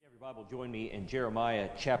Bible, join me in Jeremiah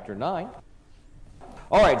chapter 9.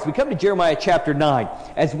 All right, so we come to Jeremiah chapter 9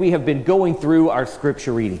 as we have been going through our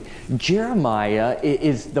scripture reading. Jeremiah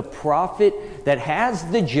is the prophet that has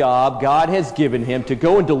the job God has given him to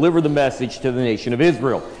go and deliver the message to the nation of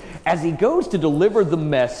Israel. As he goes to deliver the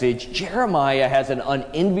message, Jeremiah has an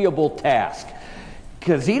unenviable task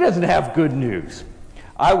because he doesn't have good news.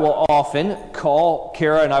 I will often call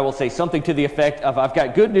Kara and I will say something to the effect of, I've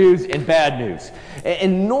got good news and bad news.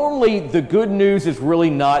 And normally the good news is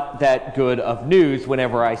really not that good of news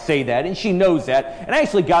whenever I say that, and she knows that. And I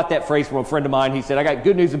actually got that phrase from a friend of mine. He said, I got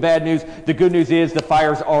good news and bad news. The good news is the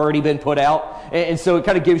fire's already been put out. And so it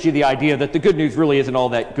kind of gives you the idea that the good news really isn't all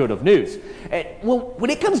that good of news. Well,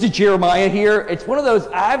 when it comes to Jeremiah here, it's one of those,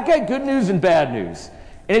 I've got good news and bad news.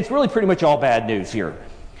 And it's really pretty much all bad news here.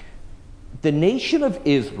 The nation of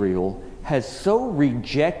Israel has so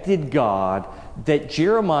rejected God that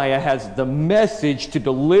Jeremiah has the message to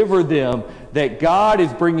deliver them that God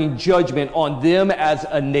is bringing judgment on them as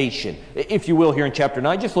a nation. If you will, here in chapter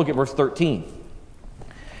 9, just look at verse 13.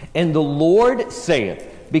 And the Lord saith,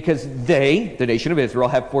 because they, the nation of Israel,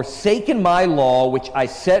 have forsaken my law which I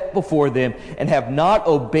set before them, and have not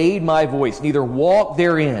obeyed my voice, neither walked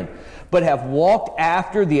therein, but have walked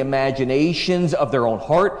after the imaginations of their own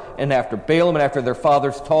heart, and after Balaam, and after their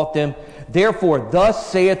fathers taught them. Therefore, thus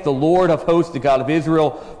saith the Lord of hosts, the God of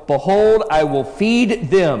Israel, behold, I will feed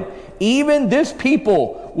them, even this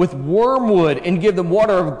people, with wormwood, and give them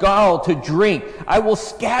water of gall to drink. I will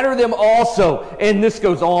scatter them also. And this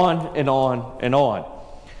goes on and on and on.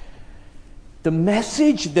 The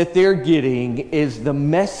message that they're getting is the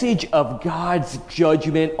message of God's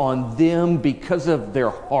judgment on them because of their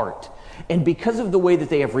heart. And because of the way that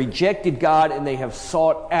they have rejected God and they have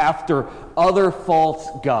sought after other false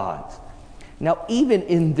gods. Now, even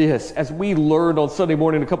in this, as we learned on Sunday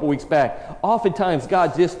morning a couple weeks back, oftentimes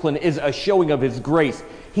God's discipline is a showing of His grace.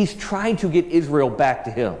 He's trying to get Israel back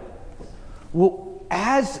to Him. Well,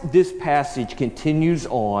 as this passage continues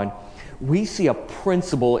on, we see a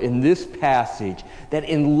principle in this passage that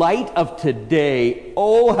in light of today,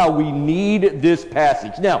 oh, how we need this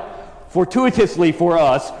passage. Now, fortuitously for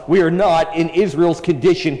us, we are not in Israel's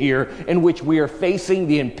condition here in which we are facing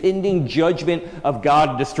the impending judgment of God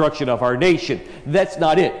and destruction of our nation. That's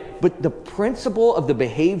not it. But the principle of the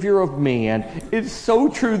behavior of man is so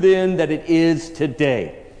true then that it is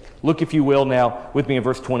today. Look, if you will, now with me in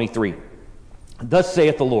verse 23. Thus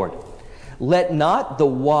saith the Lord, let not the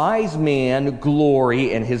wise man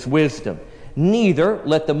glory in his wisdom, neither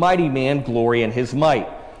let the mighty man glory in his might.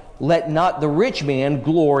 Let not the rich man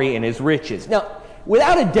glory in his riches. Now,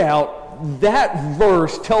 without a doubt, that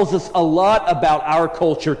verse tells us a lot about our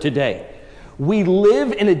culture today. We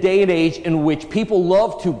live in a day and age in which people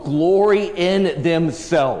love to glory in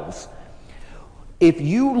themselves. If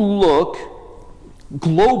you look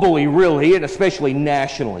globally, really, and especially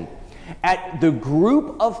nationally, at the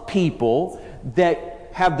group of people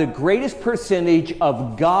that have the greatest percentage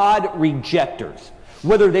of God rejectors,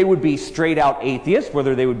 whether they would be straight out atheists,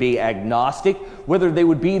 whether they would be agnostic, whether they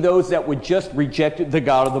would be those that would just reject the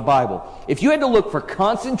God of the Bible. If you had to look for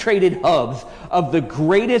concentrated hubs of the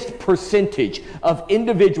greatest percentage of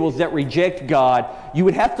individuals that reject God, you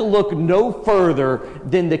would have to look no further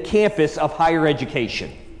than the campus of higher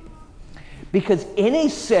education. Because in a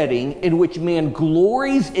setting in which man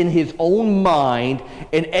glories in his own mind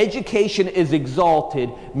and education is exalted,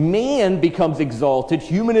 man becomes exalted.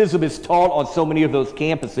 Humanism is taught on so many of those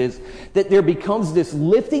campuses that there becomes this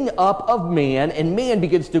lifting up of man, and man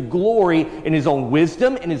begins to glory in his own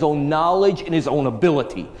wisdom, in his own knowledge, in his own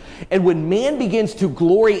ability. And when man begins to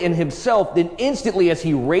glory in himself, then instantly as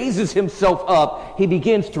he raises himself up, he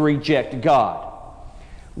begins to reject God.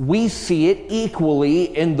 We see it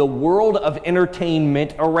equally in the world of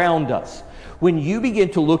entertainment around us. When you begin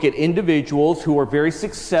to look at individuals who are very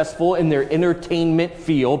successful in their entertainment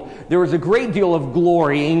field, there is a great deal of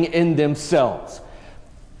glorying in themselves.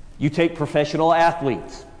 You take professional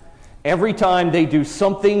athletes. Every time they do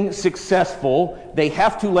something successful, they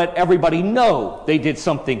have to let everybody know they did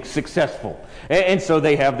something successful. And so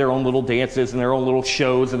they have their own little dances and their own little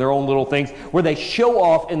shows and their own little things where they show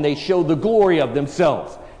off and they show the glory of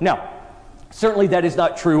themselves. Now, certainly that is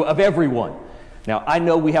not true of everyone. Now, I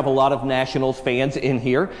know we have a lot of Nationals fans in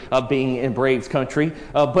here, being in Braves country,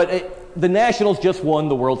 but the Nationals just won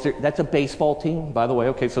the World Series. That's a baseball team, by the way.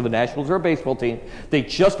 Okay, so the Nationals are a baseball team. They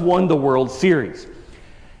just won the World Series.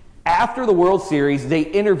 After the World Series, they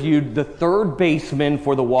interviewed the third baseman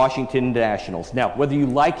for the Washington Nationals. Now, whether you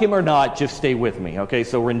like him or not, just stay with me, okay?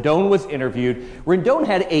 So Rendon was interviewed. Rendon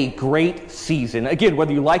had a great season. Again,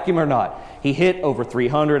 whether you like him or not, he hit over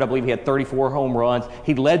 300. I believe he had 34 home runs.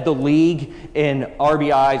 He led the league in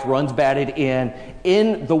RBIs, runs batted in.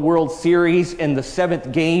 In the World Series, in the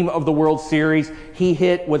 7th game of the World Series, he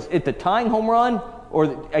hit, was it the tying home run?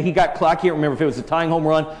 Or he got, I can't remember if it was a tying home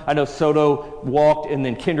run. I know Soto walked and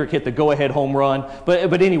then Kendrick hit the go-ahead home run.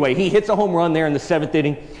 But anyway, he hits a home run there in the 7th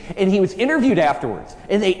inning. And he was interviewed afterwards.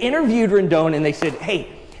 And they interviewed Rendon and they said, hey,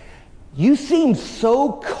 you seem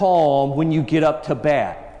so calm when you get up to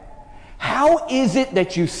bat. How is it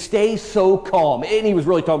that you stay so calm? And he was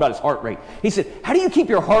really talking about his heart rate. He said, how do you keep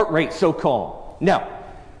your heart rate so calm? Now,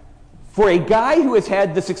 for a guy who has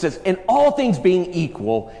had the success, and all things being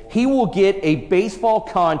equal, he will get a baseball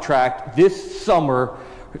contract this summer,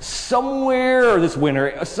 somewhere, or this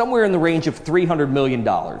winter, somewhere in the range of $300 million.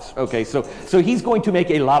 Okay, so he's going to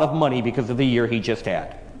make a lot of money because of the year he just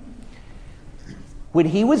had. When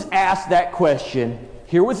he was asked that question,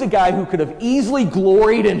 here was a guy who could have easily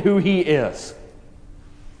gloried in who he is.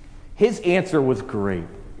 His answer was great.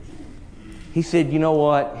 He said, you know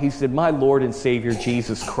what? He said, my Lord and Savior,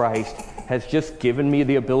 Jesus Christ, has just given me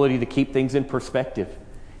the ability to keep things in perspective.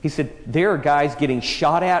 He said, there are guys getting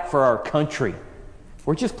shot at for our country.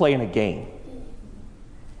 We're just playing a game.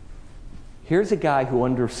 Here's a guy who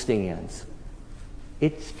understands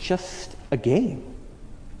it's just a game.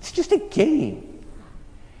 It's just a game.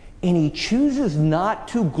 And he chooses not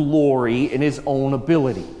to glory in his own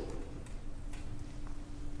ability.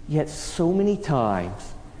 Yet so many times,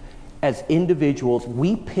 as individuals,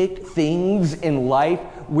 we pick things in life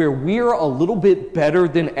where we're a little bit better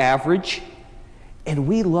than average, and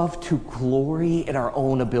we love to glory in our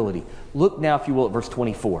own ability. Look now, if you will, at verse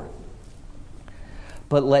 24.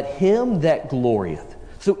 But let him that glorieth.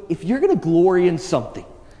 So if you're going to glory in something,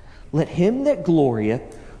 let him that glorieth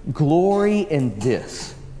glory in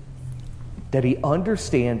this, that he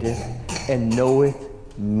understandeth and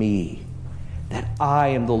knoweth me, that I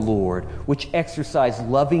am the Lord, which exercise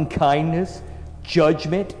loving kindness,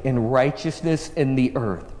 judgment, and righteousness in the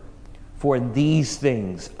earth. For in these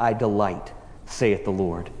things I delight, saith the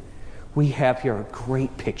Lord. We have here a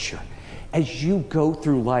great picture. As you go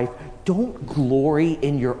through life, don't glory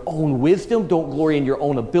in your own wisdom. Don't glory in your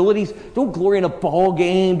own abilities. Don't glory in a ball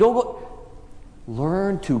game.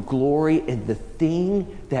 Learn to glory in the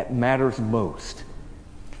thing that matters most.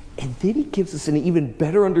 And then he gives us an even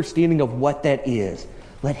better understanding of what that is.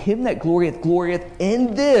 Let him that glorieth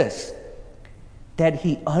in this, that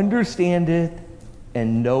he understandeth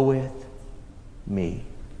and knoweth me.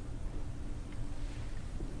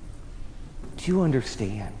 Do you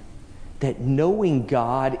understand that knowing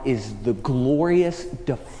God is the glorious,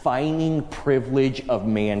 defining privilege of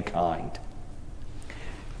mankind?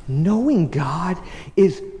 Knowing God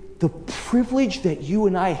is the privilege that you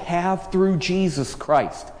and I have through Jesus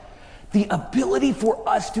Christ. The ability for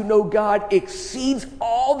us to know God exceeds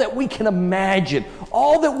all that we can imagine,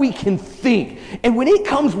 all that we can think. And when it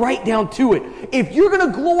comes right down to it, if you're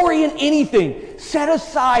going to glory in anything, set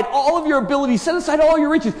aside all of your abilities, set aside all your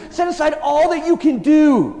riches, set aside all that you can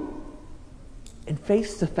do, and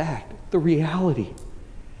face the fact, the reality,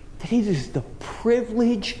 that it is the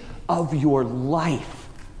privilege of your life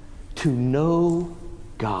to know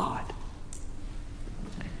God.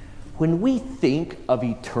 When we think of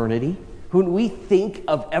eternity, when we think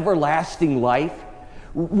of everlasting life,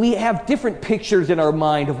 we have different pictures in our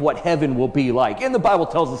mind of what heaven will be like. And the Bible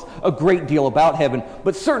tells us a great deal about heaven,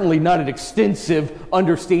 but certainly not an extensive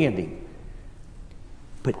understanding.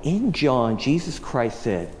 But in John, Jesus Christ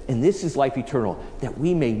said, and this is life eternal, that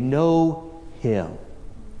we may know him.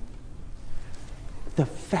 The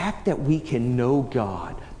fact that we can know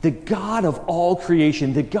God, the God of all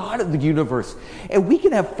creation, the God of the universe, and we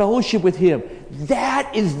can have fellowship with him,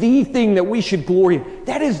 that is the thing that we should glory in.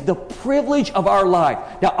 That is the privilege of our life.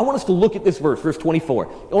 Now, I want us to look at this verse 24. I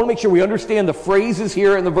want to make sure we understand the phrases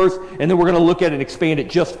here in the verse, and then we're going to look at it and expand it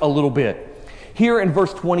just a little bit. Here in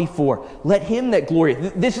verse 24, let him that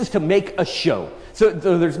glorieth. This is to make a show. So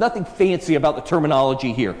there's nothing fancy about the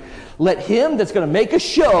terminology here. Let him that's going to make a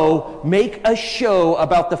show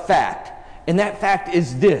about the fact. And that fact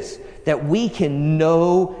is this, that we can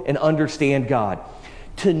know and understand God.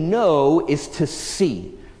 To know is to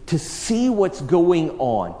see what's going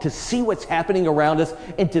on, to see what's happening around us,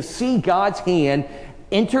 and to see God's hand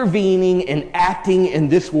intervening and acting in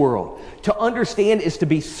this world. To understand is to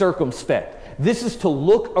be circumspect. This is to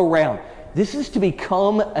look around. This is to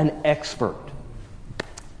become an expert.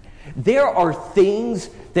 There are things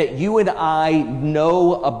that you and I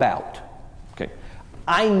know about. Okay,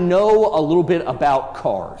 I know a little bit about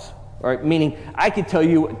cars. All right, meaning I can tell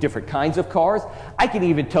you different kinds of cars. I can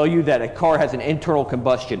even tell you that a car has an internal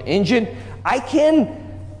combustion engine. I can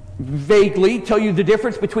vaguely tell you the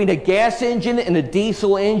difference between a gas engine and a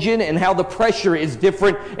diesel engine and how the pressure is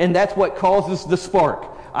different, and that's what causes the spark.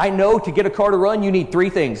 I know to get a car to run, you need three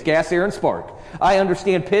things: gas, air, and spark. I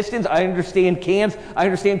understand pistons, I understand cams, I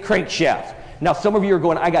understand crankshafts. Now, some of you are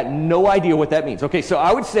going, I got no idea what that means. Okay, so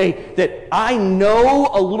I would say that I know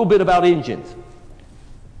a little bit about engines.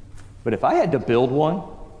 But if I had to build one,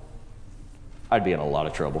 I'd be in a lot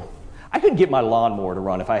of trouble. I couldn't get my lawnmower to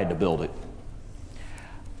run if I had to build it.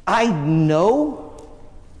 I know,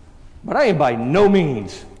 but I am by no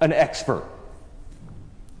means an expert.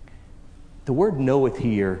 The word knoweth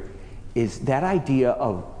here is that idea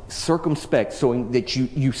of circumspect, so that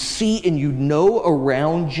you see and you know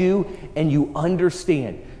around you and you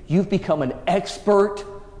understand. You've become an expert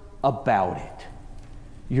about it.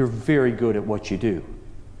 You're very good at what you do.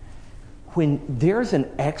 When there's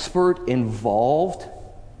an expert involved,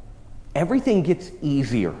 everything gets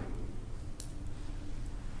easier.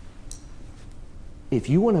 If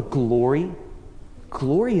you want to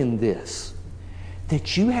glory in this,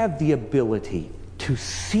 that you have the ability to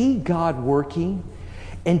see God working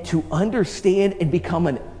and to understand and become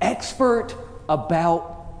an expert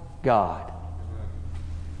about God.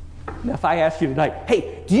 Now, if I ask you tonight,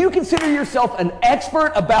 hey, do you consider yourself an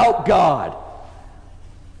expert about God?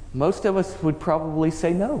 Most of us would probably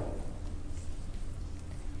say no.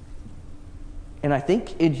 And I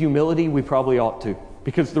think in humility we probably ought to,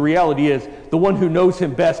 because the reality is the one who knows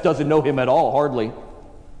him best doesn't know him at all, hardly.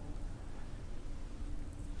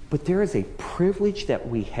 But there is a privilege that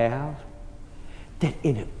we have, that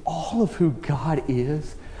in all of who God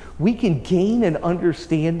is, we can gain an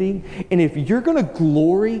understanding. And if you're going to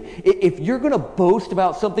glory, if you're going to boast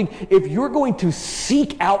about something, if you're going to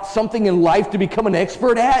seek out something in life to become an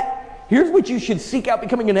expert at, here's what you should seek out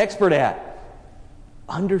becoming an expert at: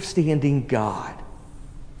 understanding God.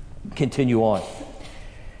 Continue on.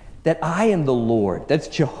 That I am the Lord. That's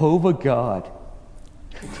Jehovah God.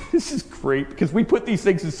 This is great because we put these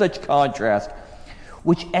things in such contrast.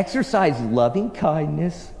 Which exercise loving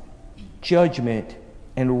kindness, judgment,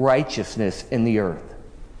 and righteousness in the earth.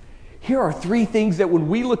 Here are three things that when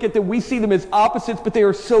we look at them, we see them as opposites, but they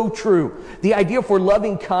are so true. The idea for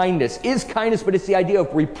loving kindness is kindness, but it's the idea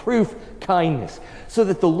of reproof kindness. So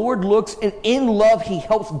that the Lord looks, and in love, he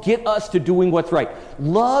helps get us to doing what's right.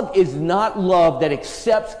 Love is not love that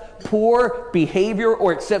accepts poor behavior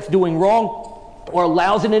or accepts doing wrong or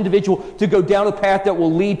allows an individual to go down a path that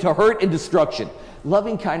will lead to hurt and destruction.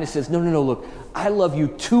 Loving kindness says, no, look, I love you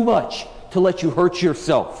too much to let you hurt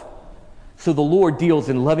yourself. So the Lord deals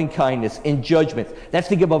in loving kindness, in judgment. That's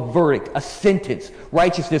to give a verdict, a sentence.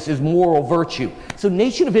 Righteousness is moral virtue. So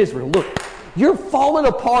nation of Israel, look, you're falling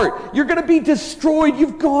apart. You're going to be destroyed.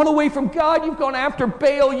 You've gone away from God. You've gone after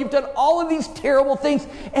Baal. You've done all of these terrible things.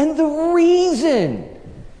 And the reason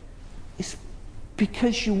is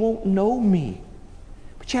because you won't know me.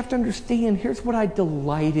 But you have to understand, here's what I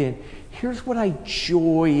delight in. Here's what I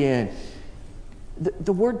joy in.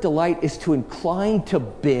 The word delight is to incline to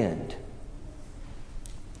bend.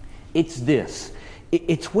 It's this.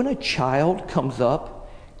 It's when a child comes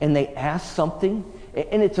up and they ask something,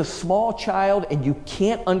 and it's a small child and you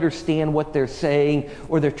can't understand what they're saying,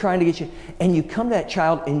 or they're trying to get you, and you come to that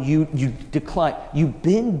child and you decline. You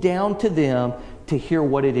bend down to them to hear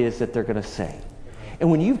what it is that they're going to say. And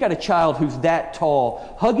when you've got a child who's that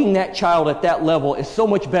tall, hugging that child at that level is so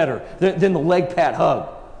much better than the leg pat hug.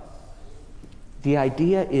 The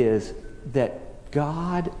idea is that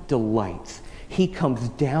God delights. He comes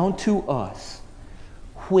down to us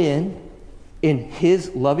when, in his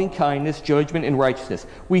loving kindness, judgment, and righteousness,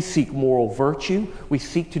 we seek moral virtue, we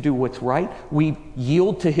seek to do what's right, we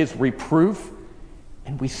yield to his reproof,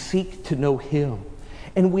 and we seek to know him.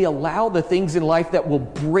 And we allow the things in life that will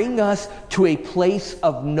bring us to a place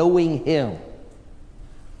of knowing him.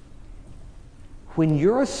 When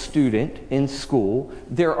you're a student in school,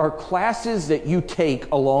 there are classes that you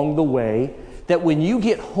take along the way that when you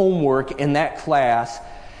get homework in that class,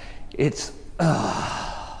 it's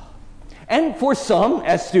And for some,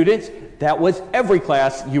 as students, that was every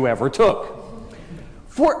class you ever took.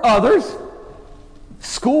 For others,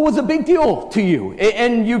 school was a big deal to you,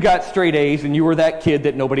 and you got straight A's, and you were that kid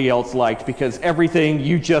that nobody else liked because everything,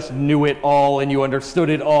 you just knew it all and you understood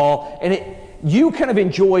it all, and you kind of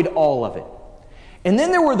enjoyed all of it. And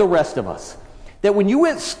then there were the rest of us, that when you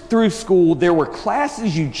went through school, there were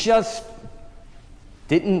classes you just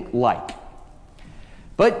didn't like.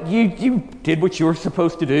 But you did what you were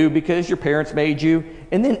supposed to do because your parents made you.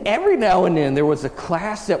 And then every now and then there was a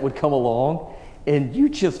class that would come along and you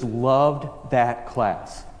just loved that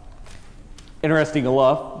class. Interesting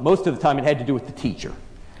enough, most of the time it had to do with the teacher.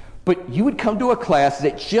 But you would come to a class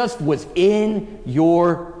that just was in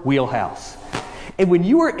your wheelhouse. And when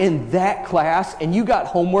you were in that class and you got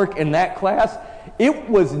homework in that class, it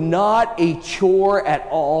was not a chore at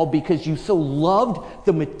all because you so loved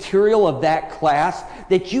the material of that class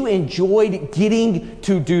that you enjoyed getting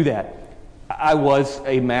to do that. I was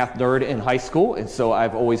a math nerd in high school, and so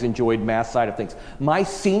I've always enjoyed math side of things. My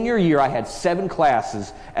senior year, I had 7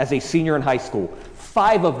 classes as a senior in high school.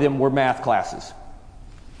 5 of them were math classes.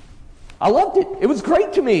 I loved it. It was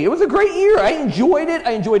great to me. It was a great year. I enjoyed it.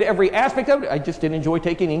 I enjoyed every aspect of it. I just didn't enjoy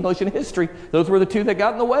taking English and history. Those were the 2 that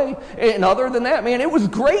got in the way. And other than that, man, it was a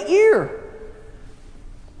great year.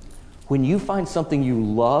 When you find something you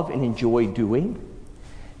love and enjoy doing,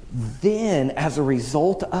 then as a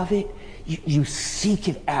result of it, you seek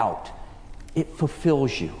it out. It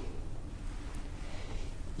fulfills you.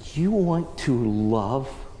 You want to love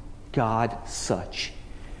God such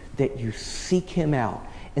that you seek Him out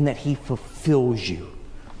and that He fulfills you.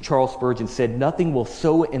 Charles Spurgeon said, "Nothing will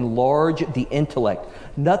so enlarge the intellect,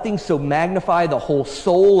 nothing so magnify the whole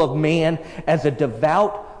soul of man as a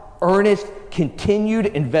devout, earnest, continued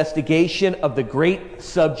investigation of the great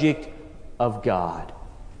subject of God."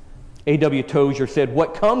 A.W. Tozer said,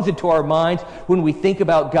 "What comes into our minds when we think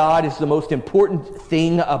about God is the most important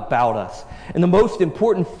thing about us. And the most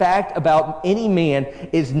important fact about any man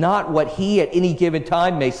is not what he at any given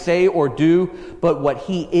time may say or do, but what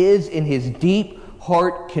he is in his deep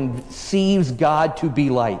heart conceives God to be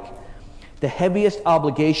like. The heaviest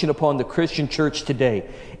obligation upon the Christian church today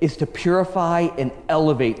is to purify and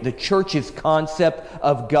elevate the church's concept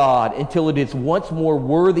of God until it is once more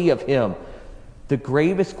worthy of Him. The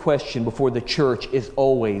gravest question before the church is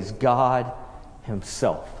always God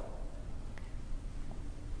Himself."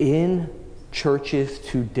 In churches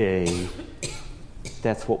today,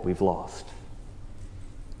 that's what we've lost.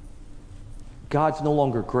 God's no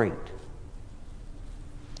longer great.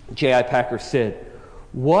 J.I. Packer said,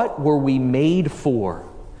 "What were we made for?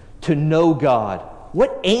 To know God.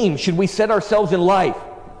 What aim should we set ourselves in life?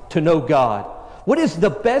 To know God. What is the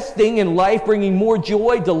best thing in life, bringing more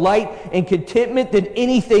joy, delight, and contentment than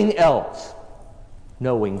anything else?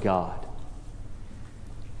 Knowing God."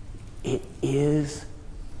 It is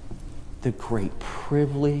the great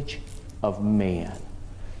privilege of man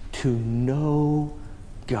to know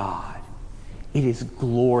God. It is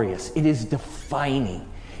glorious. It is defining.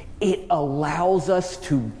 It allows us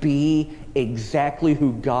to be exactly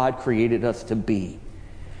who God created us to be.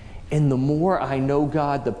 And the more I know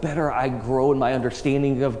God, the better I grow in my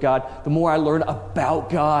understanding of God, the more I learn about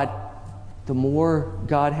God, the more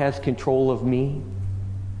God has control of me,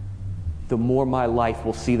 the more my life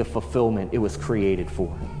will see the fulfillment it was created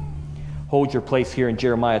for. Hold your place here in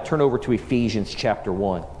Jeremiah. Turn over to Ephesians chapter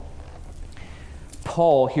 1.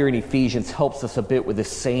 Paul here in Ephesians helps us a bit with the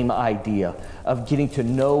same idea of getting to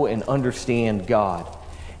know and understand God.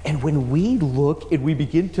 And when we look and we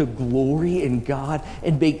begin to glory in God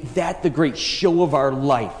and make that the great show of our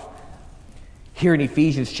life, here in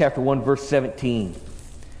Ephesians chapter 1, verse 17,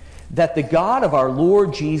 that the God of our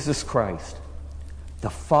Lord Jesus Christ, the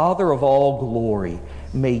Father of all glory,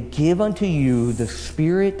 may give unto you the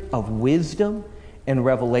spirit of wisdom and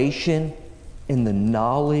revelation in the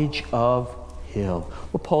knowledge of Him.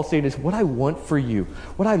 What Paul's saying is, what I want for you,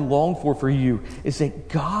 what I long for you, is that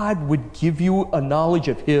God would give you a knowledge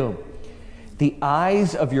of Him, the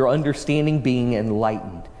eyes of your understanding being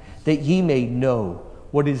enlightened, that ye may know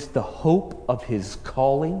what is the hope of His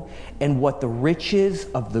calling, and what the riches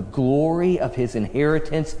of the glory of His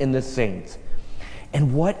inheritance in the saints,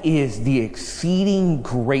 and what is the exceeding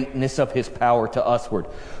greatness of His power to usward,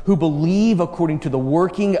 who believe according to the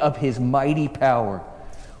working of His mighty power,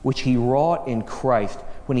 which He wrought in Christ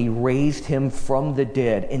when He raised Him from the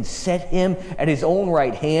dead and set Him at His own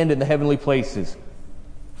right hand in the heavenly places,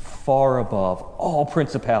 far above all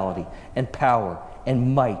principality and power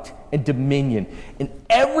and might and dominion, and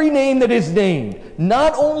every name that is named,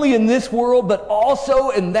 not only in this world, but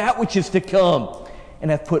also in that which is to come, and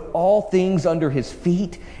hath put all things under His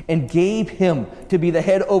feet, and gave Him to be the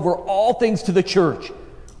head over all things to the church,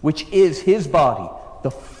 which is His body,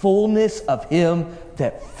 the fullness of Him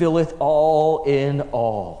that filleth all in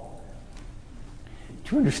all.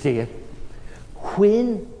 Do you understand?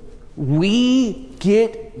 When we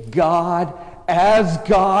get God as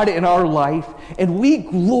God in our life, and we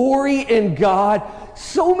glory in God,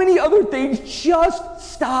 so many other things just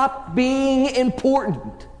stop being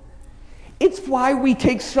important. It's why we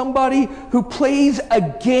take somebody who plays a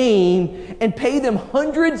game and pay them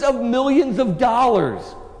hundreds of millions of dollars.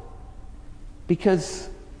 Because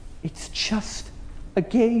it's just a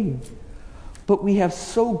game. But we have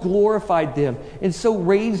so glorified them and so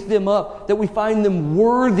raised them up that we find them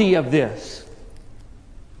worthy of this.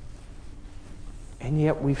 And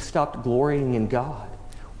yet we've stopped glorying in God.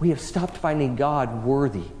 We have stopped finding God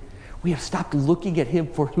worthy. We have stopped looking at Him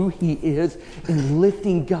for who He is and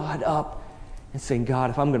lifting God up and saying, God,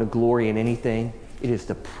 if I'm going to glory in anything, it is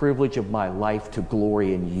the privilege of my life to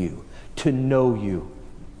glory in You, to know You.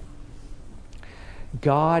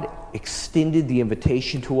 God extended the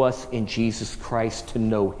invitation to us in Jesus Christ to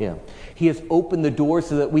know Him. He has opened the door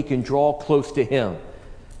so that we can draw close to Him.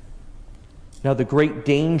 Now, the great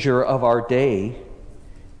danger of our day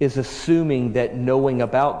is assuming that knowing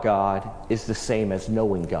about God is the same as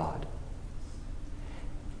knowing God.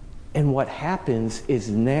 And what happens is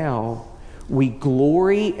now we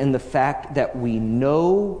glory in the fact that we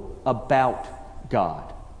know about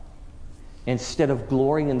God, instead of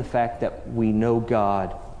glorying in the fact that we know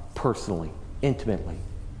God personally, intimately.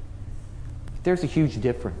 There's a huge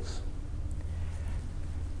difference.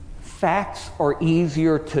 Facts are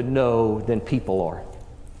easier to know than people are.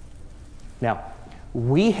 Now,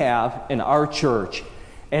 we have in our church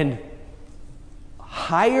an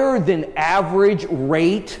higher than average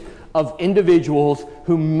rate of individuals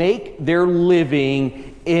who make their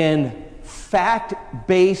living in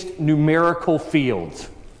fact-based numerical fields.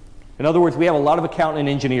 In other words, we have a lot of accountant and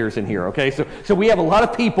engineers in here, okay? So we have a lot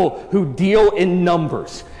of people who deal in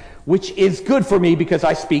numbers, which is good for me because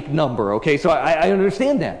I speak number, okay? So I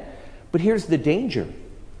understand that. But here's the danger.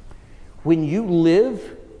 When you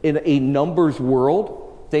live in a numbers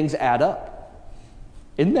world, things add up.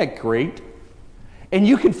 Isn't that great? And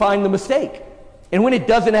you can find the mistake. And when it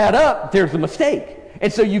doesn't add up, there's a mistake.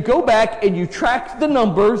 And so you go back and you track the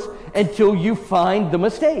numbers until you find the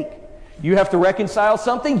mistake. You have to reconcile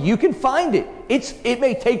something, you can find it. It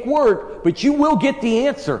may take work, but you will get the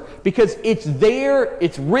answer because it's there,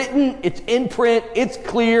 it's written, it's in print, it's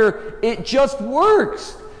clear, it just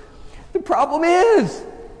works. The problem is,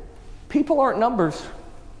 people aren't numbers.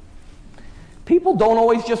 People don't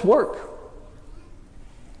always just work.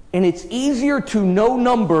 And it's easier to know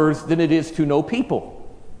numbers than it is to know people.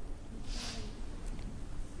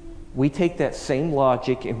 We take that same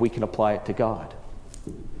logic and we can apply it to God.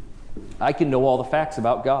 I can know all the facts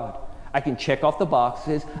about God. I can check off the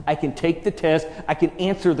boxes. I can take the test. I can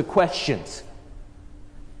answer the questions.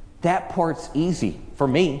 That part's easy for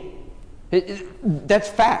me. That's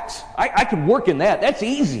facts. I can work in that. That's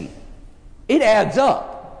easy. It adds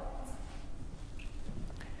up.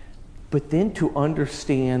 But then to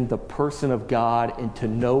understand the person of God and to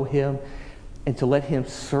know Him and to let Him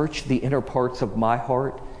search the inner parts of my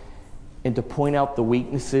heart and to point out the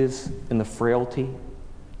weaknesses and the frailty,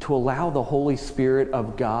 to allow the Holy Spirit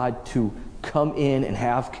of God to come in and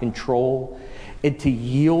have control and to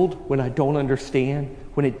yield when I don't understand,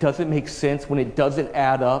 when it doesn't make sense, when it doesn't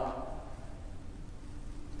add up,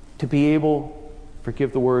 to be able,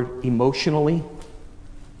 forgive the word, emotionally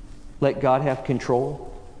let God have control.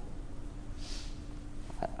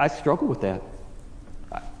 I struggle with that.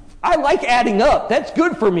 I like adding up. That's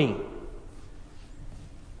good for me.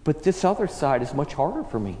 But this other side is much harder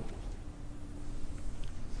for me.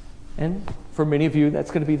 And for many of you, that's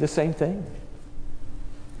going to be the same thing.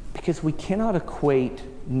 Because we cannot equate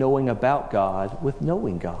knowing about God with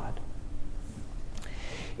knowing God.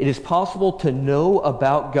 It is possible to know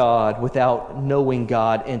about God without knowing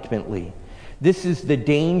God intimately. This is the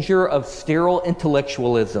danger of sterile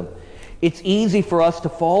intellectualism. It's easy for us to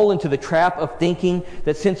fall into the trap of thinking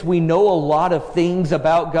that since we know a lot of things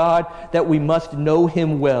about God, that we must know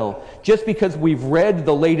Him well. Just because we've read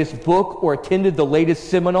the latest book or attended the latest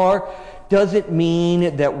seminar doesn't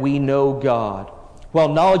mean that we know God. While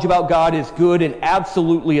knowledge about God is good and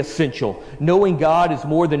absolutely essential, knowing God is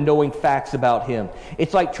more than knowing facts about Him.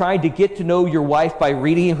 It's like trying to get to know your wife by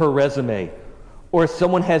reading her resume. Or as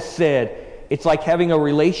someone has said, it's like having a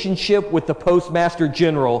relationship with the Postmaster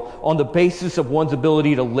General on the basis of one's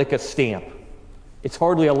ability to lick a stamp. It's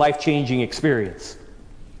hardly a life-changing experience.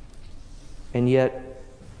 And yet,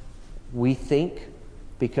 we think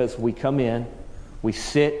because we come in, we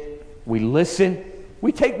sit, we listen,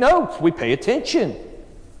 we take notes, we pay attention,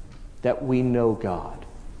 that we know God.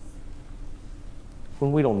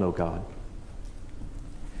 When we don't know God.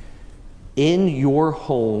 In your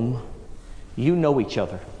home, you know each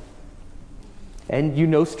other. And you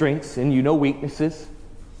know strengths and you know weaknesses.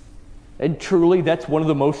 And truly, that's one of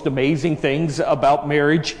the most amazing things about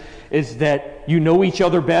marriage is that you know each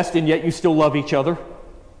other best and yet you still love each other.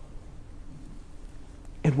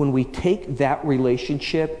 And when we take that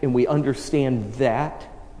relationship and we understand that,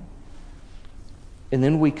 and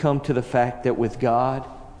then we come to the fact that with God,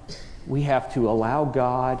 we have to allow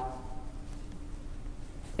God,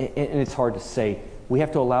 and it's hard to say, we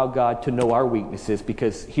have to allow God to know our weaknesses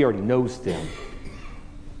because He already knows them.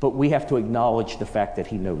 But we have to acknowledge the fact that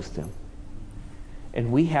He knows them.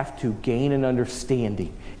 And we have to gain an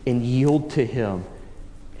understanding and yield to Him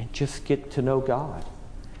and just get to know God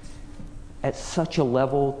at such a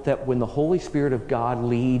level that when the Holy Spirit of God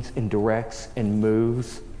leads and directs and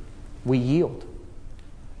moves, we yield.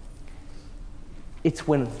 It's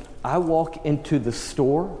when I walk into the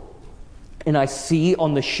store and I see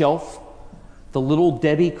on the shelf the little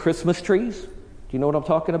Debbie Christmas trees. Do you know what I'm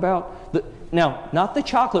talking about? Now, not the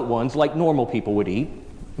chocolate ones like normal people would eat,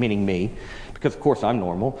 meaning me, because of course I'm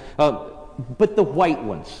normal, but the white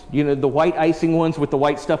ones, you know, the white icing ones with the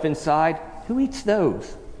white stuff inside. Who eats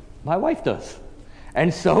those? My wife does.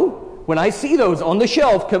 And so, when I see those on the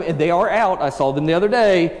shelf, and they are out, I saw them the other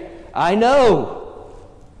day, I know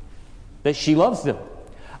that she loves them.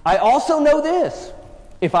 I also know this.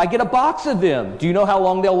 If I get a box of them, do you know how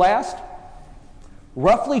long they'll last?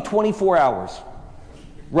 Roughly 24 hours.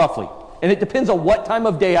 Roughly. And it depends on what time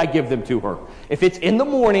of day I give them to her. If it's in the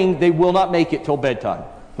morning, they will not make it till bedtime.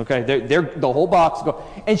 Okay, they're the whole box.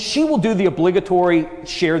 And she will do the obligatory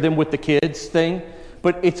share them with the kids thing,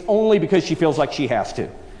 but it's only because she feels like she has to.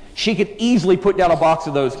 She could easily put down a box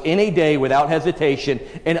of those in a day without hesitation,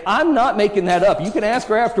 and I'm not making that up. You can ask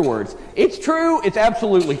her afterwards. It's true. It's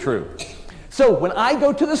absolutely true. So when I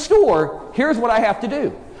go to the store, here's what I have to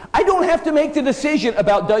do. I don't have to make the decision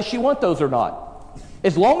about does she want those or not.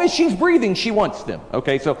 As long as she's breathing, she wants them.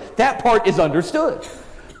 Okay, so that part is understood.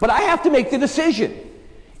 But I have to make the decision.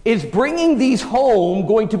 Is bringing these home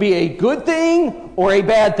going to be a good thing or a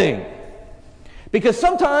bad thing? Because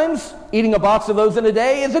sometimes eating a box of those in a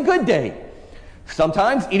day is a good day.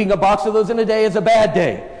 Sometimes eating a box of those in a day is a bad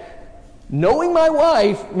day. Knowing my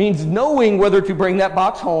wife means knowing whether to bring that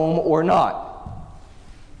box home or not.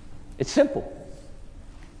 It's simple.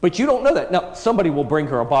 But you don't know that. Now, somebody will bring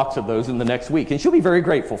her a box of those in the next week, and she'll be very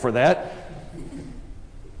grateful for that.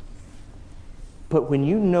 But when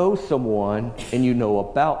you know someone and you know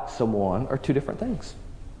about someone are two different things.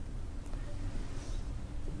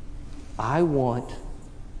 I want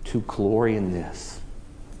to glory in this,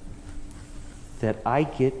 that I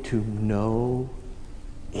get to know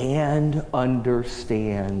and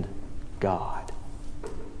understand God.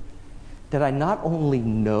 That I not only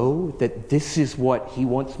know that this is what He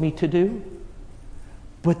wants me to do,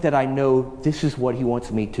 but that I know this is what He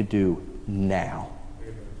wants me to do now.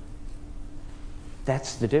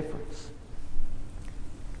 That's the difference.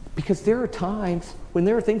 Because there are times when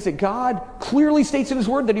there are things that God clearly states in His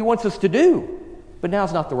Word that He wants us to do, but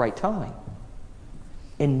now's not the right time.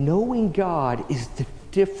 And knowing God is the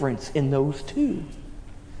difference in those two.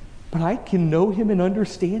 But I can know Him and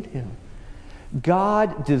understand Him.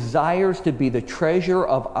 God desires to be the treasure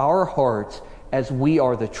of our hearts as we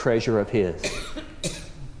are the treasure of His.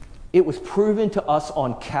 It was proven to us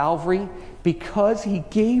on Calvary because He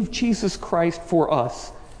gave Jesus Christ for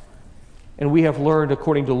us. And we have learned,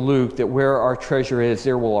 according to Luke, that where our treasure is,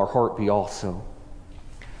 there will our heart be also.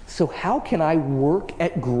 So how can I work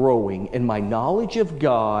at growing in my knowledge of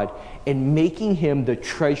God and making Him the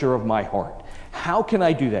treasure of my heart? How can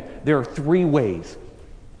I do that? There are three ways.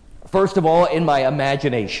 First of all, in my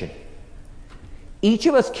imagination. Each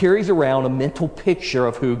of us carries around a mental picture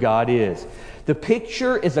of who God is. The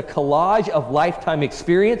picture is a collage of lifetime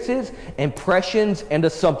experiences, impressions, and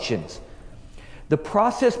assumptions. The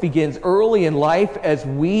process begins early in life as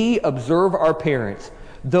we observe our parents,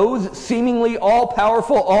 those seemingly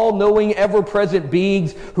all-powerful, all-knowing, ever-present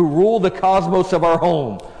beings who rule the cosmos of our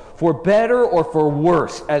home. For better or for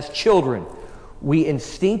worse, as children, we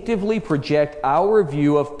instinctively project our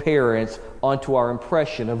view of parents onto our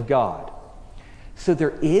impression of God. So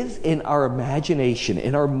there is in our imagination,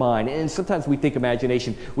 in our mind, and sometimes we think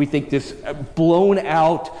imagination, we think this blown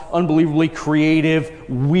out, unbelievably creative,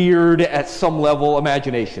 weird at some level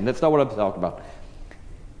imagination. That's not what I'm talking about.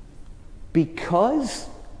 Because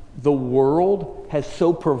the world has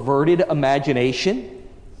so perverted imagination,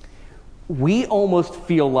 we almost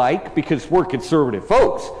feel like, because we're conservative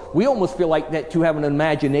folks, we almost feel like that to have an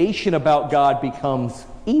imagination about God becomes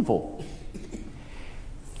evil.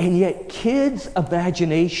 And yet kids'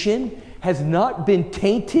 imagination has not been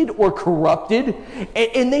tainted or corrupted,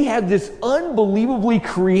 and they have this unbelievably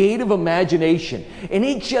creative imagination, and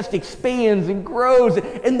it just expands and grows,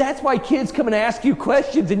 and that's why kids come and ask you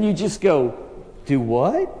questions, and you just go, do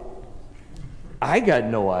what? I got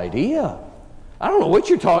no idea. I don't know what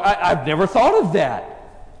you're talking. I've never thought of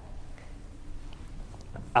that.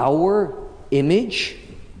 Our image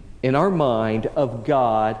in our mind of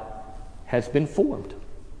God has been formed.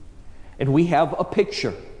 And we have a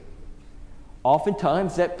picture.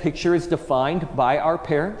 Oftentimes that picture is defined by our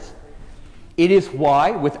parents. It is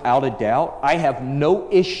why, without a doubt, I have no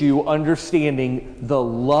issue understanding the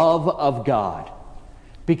love of God.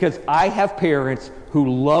 Because I have parents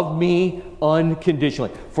who love me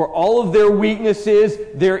unconditionally. For all of their weaknesses,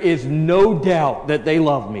 there is no doubt that they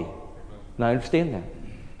love me. And I understand that.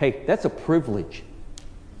 Hey, that's a privilege.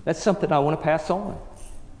 That's something I want to pass on.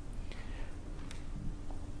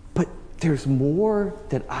 But there's more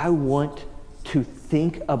that I want to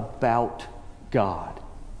think about God.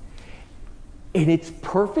 And it's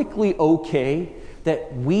perfectly okay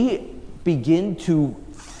that we begin to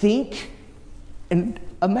think and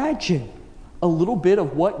imagine a little bit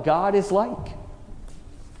of what God is like.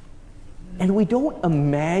 And we don't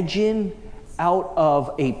imagine out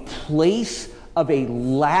of a place of a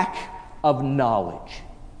lack of knowledge.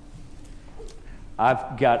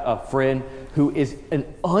 I've got a friend who is an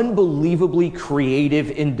unbelievably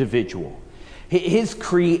creative individual. His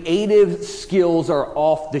creative skills are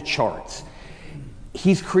off the charts.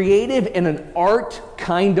 He's creative in an art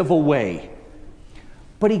kind of a way.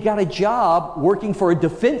 But he got a job working for a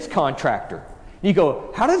defense contractor. You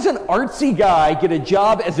go, how does an artsy guy get a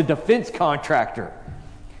job as a defense contractor?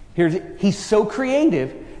 He's so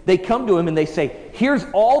creative, they come to him and they say, here's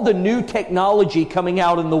all the new technology coming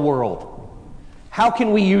out in the world. How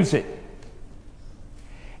can we use it?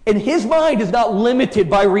 And his mind is not limited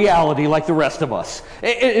by reality like the rest of us.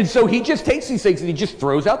 And so he just takes these things and he just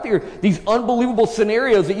throws out there these unbelievable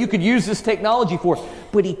scenarios that you could use this technology for.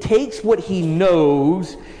 But he takes what he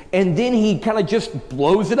knows and then he kind of just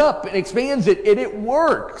blows it up and expands it, and it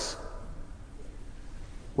works.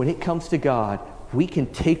 When it comes to God, we can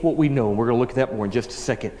take what we know, and we're going to look at that more in just a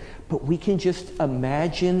second, but we can just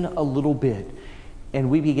imagine a little bit and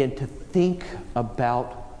we begin to think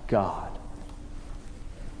about God.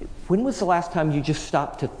 When was the last time you just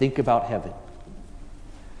stopped to think about heaven?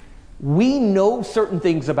 We know certain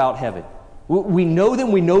things about heaven. We know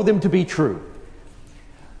them to be true.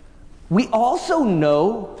 We also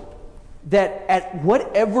know that at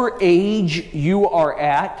whatever age you are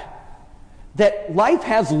at, that life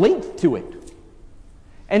has length to it.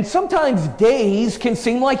 And sometimes days can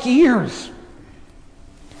seem like years.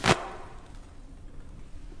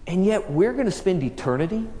 And yet we're going to spend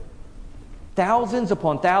eternity, thousands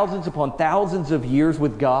upon thousands upon thousands of years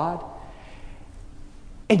with God.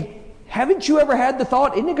 And haven't you ever had the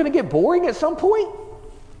thought, isn't it going to get boring at some point?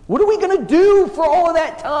 What are we going to do for all of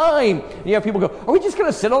that time? And you have people go, are we just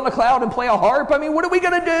going to sit on a cloud and play a harp? I mean, what are we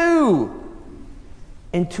going to do?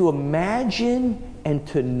 And to imagine and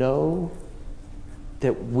to know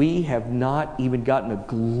that we have not even gotten a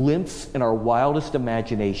glimpse in our wildest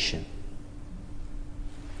imagination.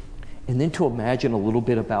 And then to imagine a little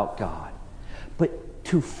bit about God. But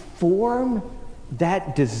to form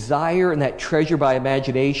that desire and that treasure by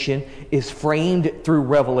imagination is framed through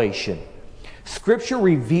revelation. Scripture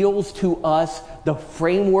reveals to us the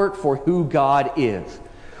framework for who God is.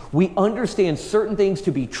 We understand certain things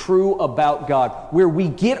to be true about God. Where we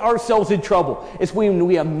get ourselves in trouble is when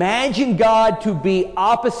we imagine God to be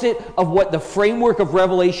opposite of what the framework of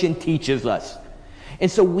Revelation teaches us. And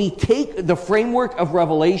so we take the framework of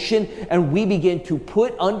Revelation and we begin to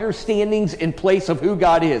put understandings in place of who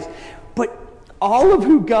God is. But all of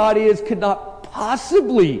who God is could not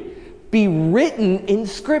possibly be written in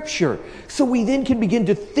Scripture. So we then can begin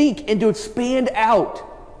to think and to expand out.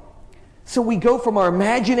 So we go from our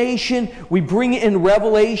imagination, we bring in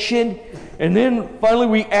revelation, and then finally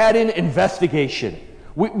we add in investigation.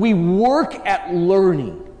 We work at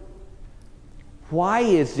learning. Why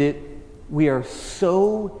is it we are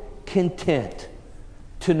so content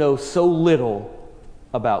to know so little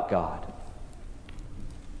about God?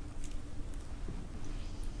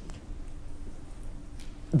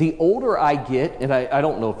 The older I get, and I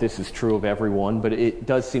don't know if this is true of everyone, but it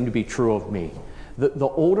does seem to be true of me. The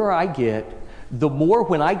older I get, the more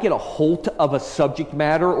when I get a hold of a subject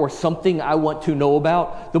matter or something I want to know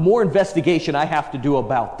about, the more investigation I have to do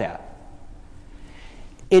about that.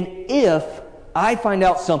 And if I find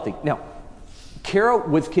out something, now, Kara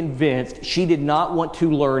was convinced she did not want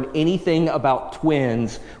to learn anything about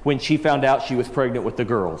twins when she found out she was pregnant with the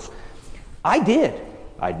girls. I did.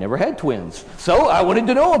 I'd never had twins, so I wanted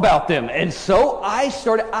to know about them. And so I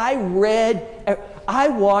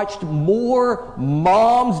watched more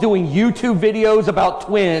moms doing YouTube videos about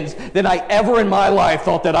twins than I ever in my life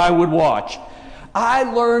thought that I would watch. I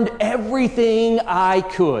learned everything I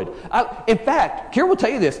could. In fact, Kira will tell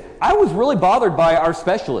you this, I was really bothered by our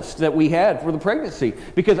specialist that we had for the pregnancy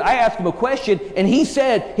because I asked him a question and he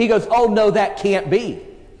goes, oh no, that can't be.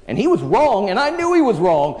 And he was wrong, and I knew he was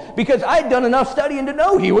wrong because I had done enough studying to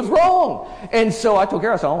know he was wrong. And so I told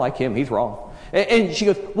Kara, I said, I don't like him, he's wrong. And she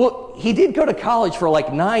goes, well, he did go to college for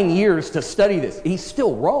like 9 years to study this. He's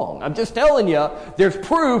still wrong. I'm just telling you, there's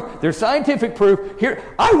proof, there's scientific proof. Here,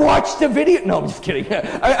 I watched the video. No, I'm just kidding.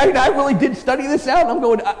 I really did study this out. I'm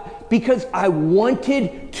going, because I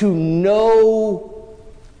wanted to know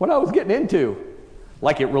what I was getting into.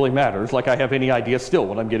 Like it really matters, like I have any idea still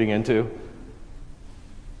what I'm getting into.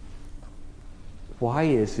 Why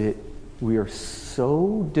is it we are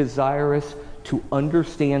so desirous to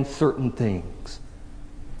understand certain things,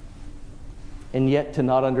 and yet to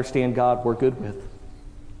not understand God we're good with?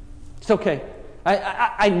 It's okay.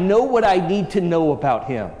 I know what I need to know about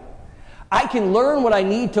Him. I can learn what I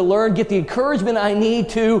need to learn, get the encouragement I need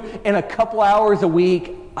to in a couple hours a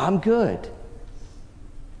week. I'm good.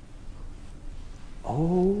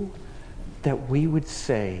 Oh, that we would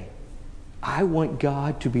say, I want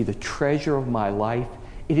God to be the treasure of my life.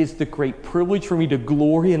 It is the great privilege for me to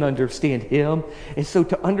glory and understand Him. And so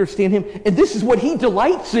to understand Him, and this is what He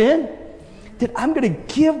delights in, that I'm going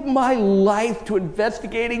to give my life to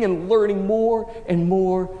investigating and learning more and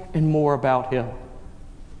more and more about Him.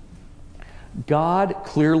 God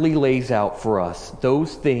clearly lays out for us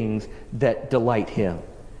those things that delight Him.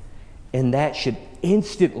 And that should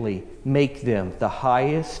instantly make them the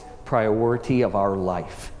highest priority of our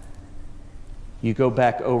life. You go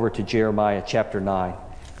back over to Jeremiah chapter 9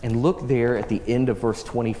 and look there at the end of verse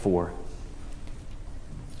 24.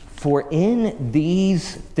 For in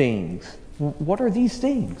these things, what are these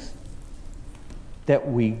things? That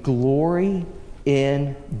we glory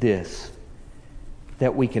in this,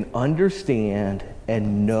 that we can understand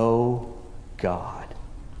and know God.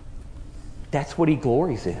 That's what He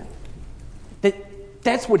glories in.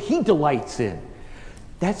 That's what He delights in.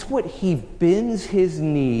 That's what He bends His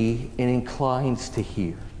knee and inclines to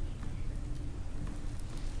hear.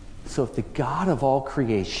 So if the God of all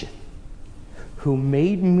creation, who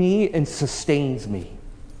made me and sustains me,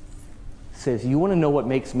 says, you want to know what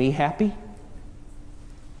makes me happy?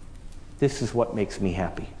 This is what makes me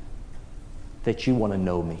happy. That you want to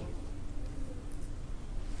know me.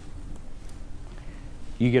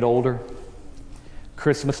 You get older,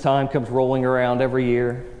 Christmas time comes rolling around every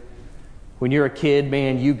year. When you're a kid,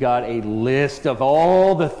 man, you got a list of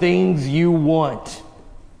all the things you want.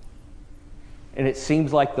 And it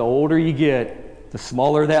seems like the older you get, the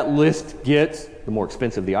smaller that list gets, the more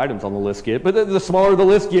expensive the items on the list get, but the smaller the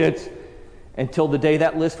list gets until the day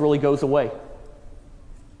that list really goes away.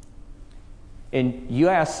 And you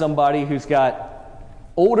ask somebody who's got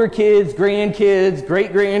older kids, grandkids,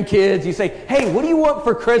 great-grandkids, you say, hey, what do you want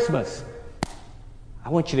for Christmas? I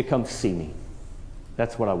want you to come see me.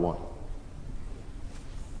 That's what I want.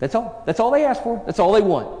 That's all. That's all they ask for. That's all they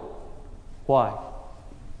want. Why?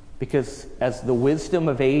 Because as the wisdom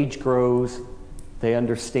of age grows, they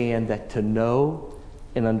understand that to know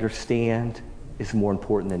and understand is more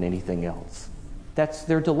important than anything else. That's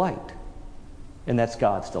their delight. And that's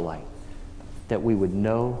God's delight. That we would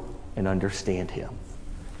know and understand Him.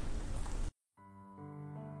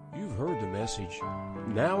 You've heard the message.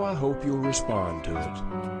 Now I hope you'll respond to it.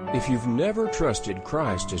 If you've never trusted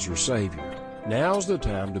Christ as your Savior, now's the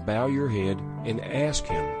time to bow your head and ask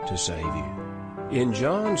Him to save you. In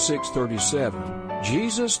John 6:37,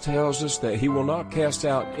 Jesus tells us that He will not cast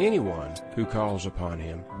out anyone who calls upon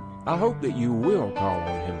Him. I hope that you will call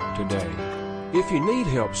on Him today. If you need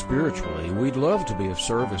help spiritually, we'd love to be of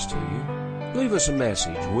service to you. Leave us a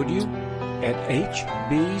message, would you? At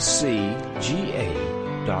hbcga.org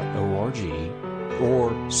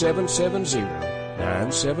or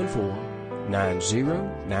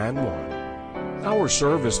 770-974-9091. Our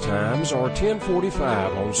service times are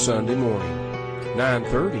 10:45 on Sunday morning,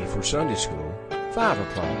 9:30 for Sunday school, 5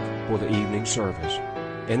 o'clock for the evening service,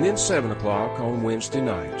 and then 7 o'clock on Wednesday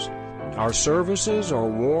nights. Our services are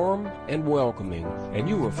warm and welcoming, and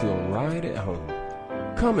you will feel right at home.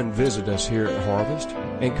 Come and visit us here at Harvest,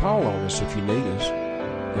 and call on us if you need us.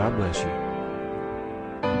 God bless you.